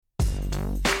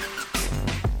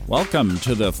Welcome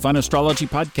to the Fun Astrology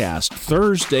Podcast,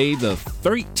 Thursday the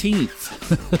 13th.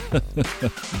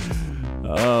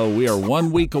 We are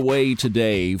 1 week away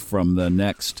today from the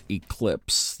next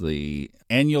eclipse, the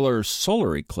annular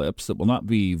solar eclipse that will not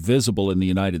be visible in the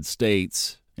United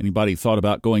States. Anybody thought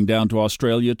about going down to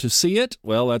Australia to see it?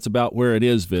 Well, that's about where it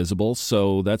is visible,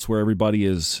 so that's where everybody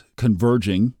is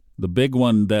converging. The big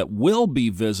one that will be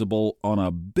visible on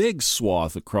a big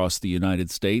swath across the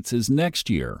United States is next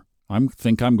year. I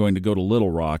think I'm going to go to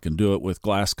Little Rock and do it with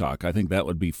Glasscock. I think that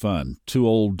would be fun. Two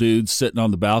old dudes sitting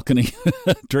on the balcony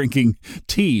drinking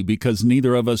tea because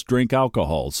neither of us drink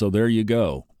alcohol. So there you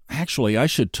go. Actually, I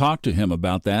should talk to him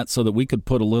about that so that we could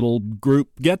put a little group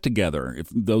get-together. If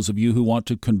those of you who want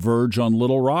to converge on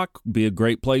Little Rock, be a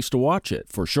great place to watch it,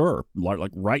 for sure,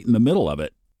 like right in the middle of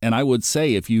it. And I would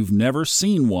say if you've never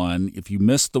seen one, if you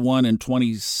missed the one in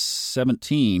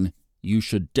 2017, you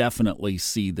should definitely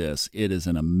see this. It is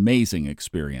an amazing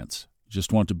experience.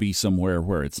 Just want to be somewhere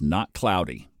where it's not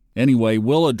cloudy. Anyway,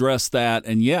 we'll address that,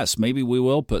 and yes, maybe we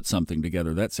will put something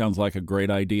together. That sounds like a great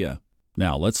idea.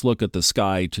 Now, let's look at the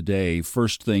sky today.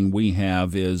 First thing we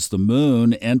have is the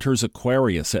moon enters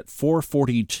Aquarius at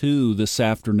 4:42 this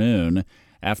afternoon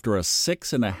after a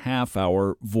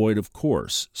 6.5-hour void of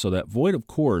course. So that void of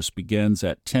course begins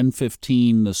at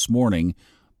 10:15 this morning,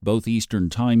 both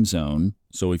Eastern time zone.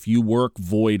 So if you work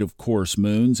void of course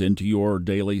moons into your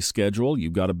daily schedule,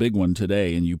 you've got a big one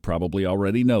today, and you probably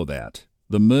already know that.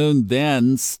 The moon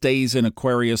then stays in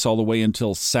Aquarius all the way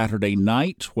until Saturday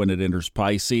night when it enters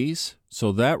Pisces.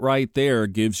 So that right there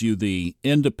gives you the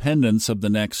independence of the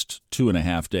next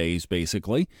 2.5 days,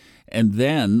 basically. And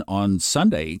then on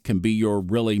Sunday can be your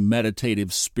really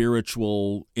meditative,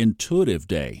 spiritual, intuitive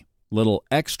day. Little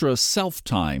extra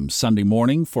self-time Sunday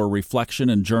morning for reflection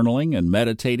and journaling and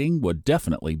meditating would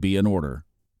definitely be in order.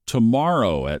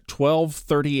 Tomorrow at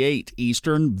 12:38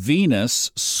 Eastern,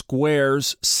 Venus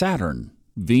squares Saturn.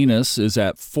 Venus is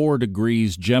at 4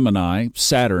 degrees Gemini,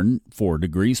 Saturn 4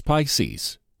 degrees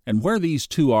Pisces. And where these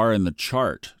two are in the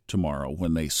chart tomorrow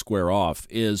when they square off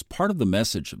is part of the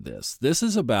message of this. This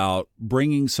is about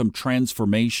bringing some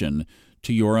transformation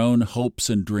to your own hopes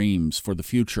and dreams for the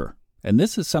future. And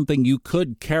this is something you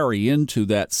could carry into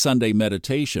that Sunday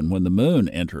meditation when the moon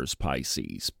enters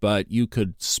Pisces. But you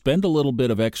could spend a little bit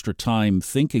of extra time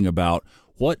thinking about,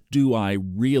 what do I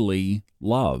really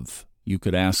love? You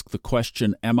could ask the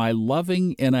question, am I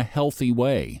loving in a healthy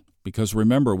way? Because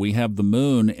remember, we have the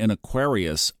moon in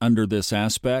Aquarius under this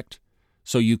aspect.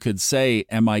 So you could say,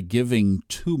 am I giving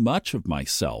too much of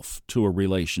myself to a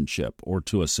relationship or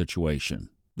to a situation?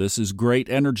 This is great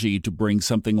energy to bring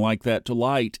something like that to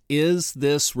light. Is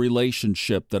this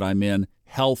relationship that I'm in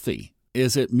healthy?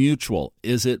 Is it mutual?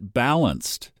 Is it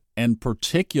balanced? And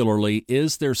particularly,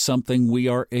 is there something we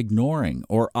are ignoring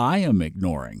or I am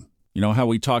ignoring? You know how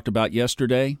we talked about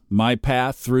yesterday? My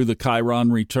path through the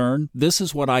Chiron return? This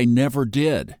is what I never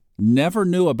did. Never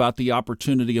knew about the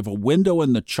opportunity of a window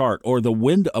in the chart or a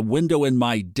window in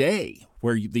my day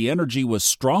where the energy was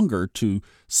stronger to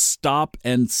stop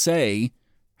and say,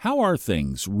 how are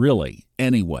things really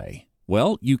anyway?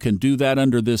 Well, you can do that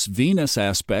under this Venus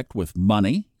aspect with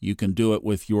money. You can do it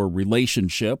with your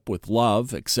relationship, with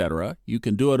love, etc. You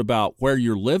can do it about where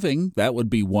you're living. That would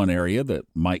be one area that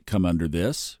might come under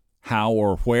this. How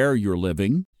or where you're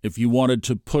living. If you wanted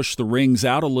to push the rings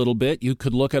out a little bit, you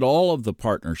could look at all of the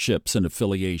partnerships and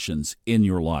affiliations in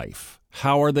your life.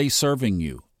 How are they serving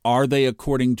you? Are they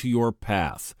according to your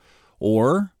path?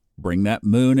 Or bring that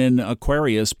moon in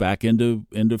Aquarius back into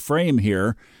frame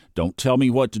here. Don't tell me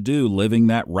what to do, living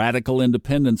that radical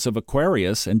independence of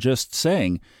Aquarius and just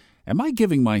saying, am I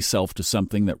giving myself to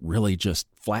something that really just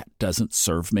flat doesn't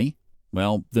serve me?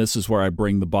 Well, this is where I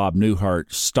bring the Bob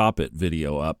Newhart Stop It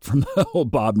video up from the whole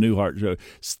Bob Newhart show.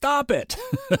 Stop it!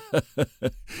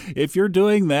 If you're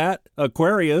doing that,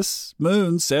 Aquarius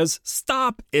moon says,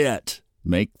 stop it!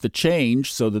 Make the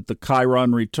change so that the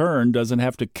Chiron return doesn't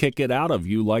have to kick it out of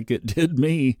you like it did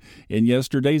me in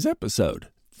yesterday's episode.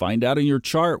 Find out in your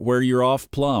chart where you're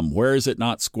off plumb. Where is it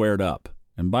not squared up?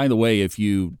 And by the way, if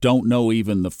you don't know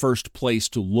even the first place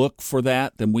to look for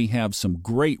that, then we have some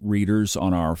great readers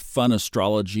on our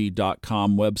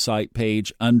funastrology.com website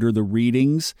page under the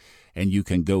readings, and you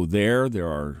can go there. There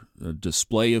are a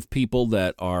display of people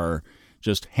that are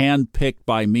just handpicked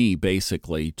by me,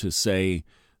 basically, to say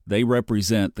they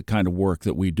represent the kind of work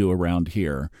that we do around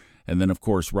here. And then, of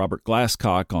course, Robert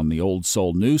Glasscock on the Old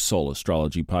Soul, New Soul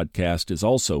Astrology podcast is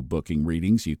also booking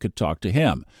readings. You could talk to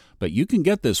him. But you can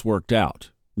get this worked out.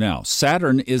 Now,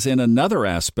 Saturn is in another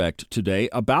aspect today.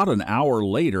 About an hour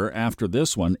later after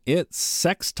this one, it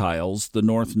sextiles the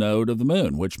north node of the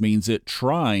moon, which means it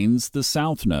trines the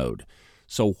south node.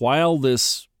 So while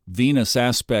this Venus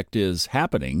aspect is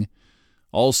happening,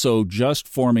 also just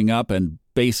forming up and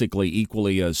basically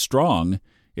equally as strong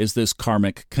is this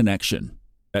karmic connection.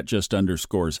 That just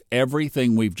underscores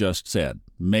everything we've just said.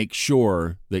 Make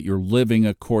sure that you're living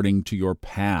according to your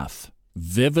path,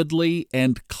 vividly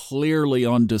and clearly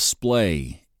on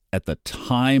display at the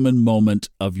time and moment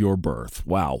of your birth.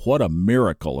 Wow, what a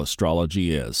miracle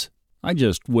astrology is. I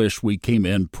just wish we came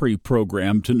in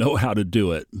pre-programmed to know how to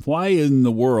do it. Why in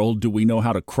the world do we know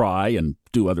how to cry and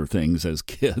do other things as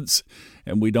kids,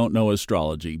 and we don't know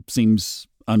astrology? Seems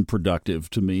unproductive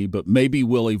to me, but maybe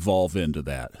we'll evolve into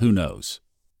that. Who knows?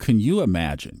 Can you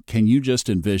imagine? Can you just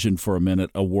envision for a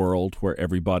minute a world where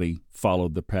everybody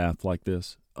followed the path like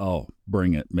this? Oh,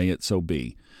 bring it. May it so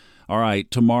be. All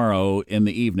right, tomorrow in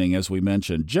the evening, as we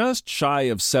mentioned, just shy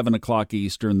of 7 o'clock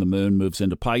Eastern, the moon moves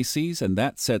into Pisces, and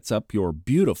that sets up your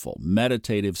beautiful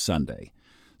meditative Sunday.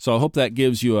 So I hope that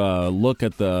gives you a look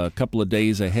at the couple of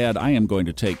days ahead. I am going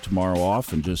to take tomorrow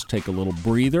off and just take a little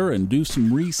breather and do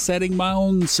some resetting my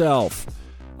own self.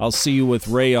 I'll see you with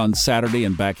Ray on Saturday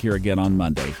and back here again on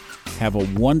Monday. Have a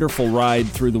wonderful ride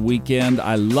through the weekend.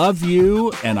 I love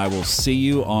you, and I will see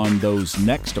you on those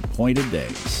next appointed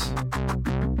days.